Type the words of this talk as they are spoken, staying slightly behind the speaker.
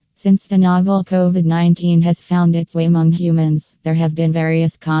Since the novel COVID-19 has found its way among humans, there have been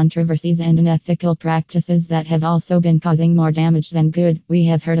various controversies and unethical practices that have also been causing more damage than good. We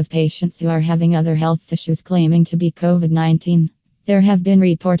have heard of patients who are having other health issues claiming to be COVID-19. There have been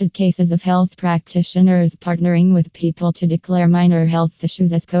reported cases of health practitioners partnering with people to declare minor health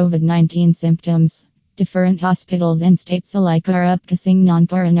issues as COVID-19 symptoms. Different hospitals and states alike are upcasing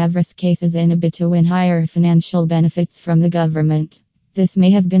non-coronavirus cases in a bid to win higher financial benefits from the government. This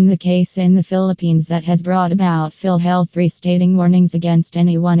may have been the case in the Philippines that has brought about PhilHealth restating warnings against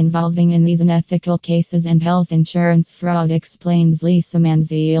anyone involving in these unethical cases and health insurance fraud, explains Lisa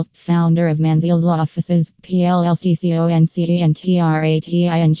Manziel, founder of Manziel Law Offices,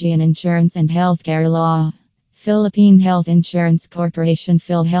 PLLCconcentrating in insurance and healthcare law. Philippine Health Insurance Corporation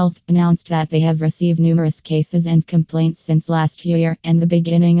PhilHealth announced that they have received numerous cases and complaints since last year and the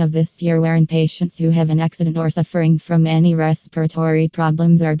beginning of this year wherein patients who have an accident or suffering from any respiratory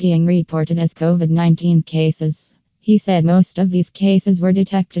problems are being reported as COVID-19 cases. He said most of these cases were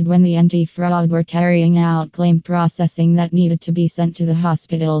detected when the anti-fraud were carrying out claim processing that needed to be sent to the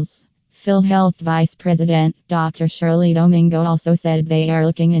hospitals. PhilHealth Vice President Dr. Shirley Domingo also said they are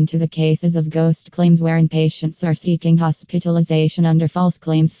looking into the cases of ghost claims wherein patients are seeking hospitalization under false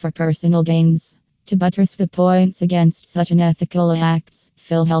claims for personal gains. To buttress the points against such unethical acts,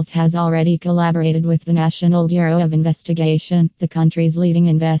 PhilHealth has already collaborated with the National Bureau of Investigation, the country's leading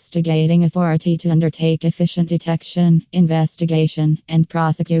investigating authority, to undertake efficient detection, investigation, and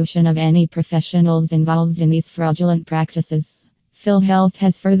prosecution of any professionals involved in these fraudulent practices. PhilHealth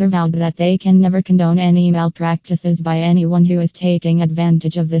has further vowed that they can never condone any malpractices by anyone who is taking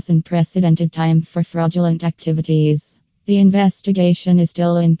advantage of this unprecedented time for fraudulent activities. The investigation is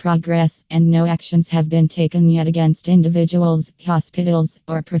still in progress, and no actions have been taken yet against individuals, hospitals,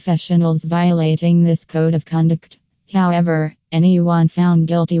 or professionals violating this code of conduct. However, anyone found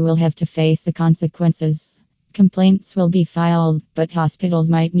guilty will have to face the consequences. Complaints will be filed, but hospitals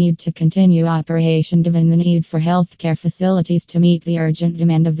might need to continue operation given the need for healthcare facilities to meet the urgent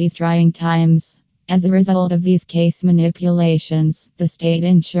demand of these trying times. As a result of these case manipulations, the state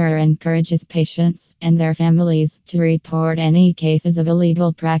insurer encourages patients and their families to report any cases of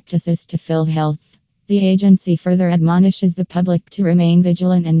illegal practices to PhilHealth. The agency further admonishes the public to remain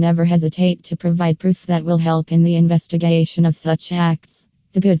vigilant and never hesitate to provide proof that will help in the investigation of such acts.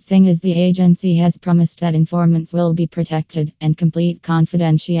 The good thing is the agency has promised that informants will be protected, and complete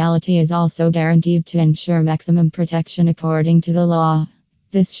confidentiality is also guaranteed to ensure maximum protection according to the law.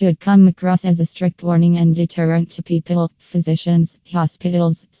 This should come across as a strict warning and deterrent to people, physicians,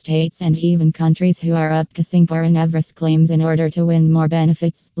 hospitals, states, and even countries who are upcasing coronavirus claims in order to win more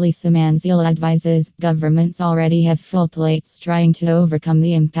benefits. Lisa Manziel advises governments already have full plates trying to overcome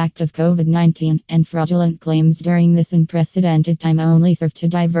the impact of COVID-19, and fraudulent claims during this unprecedented time only serve to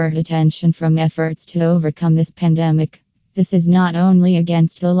divert attention from efforts to overcome this pandemic. This is not only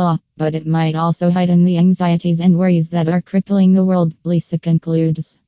against the law, but it might also heighten the anxieties and worries that are crippling the world, Lisa concludes.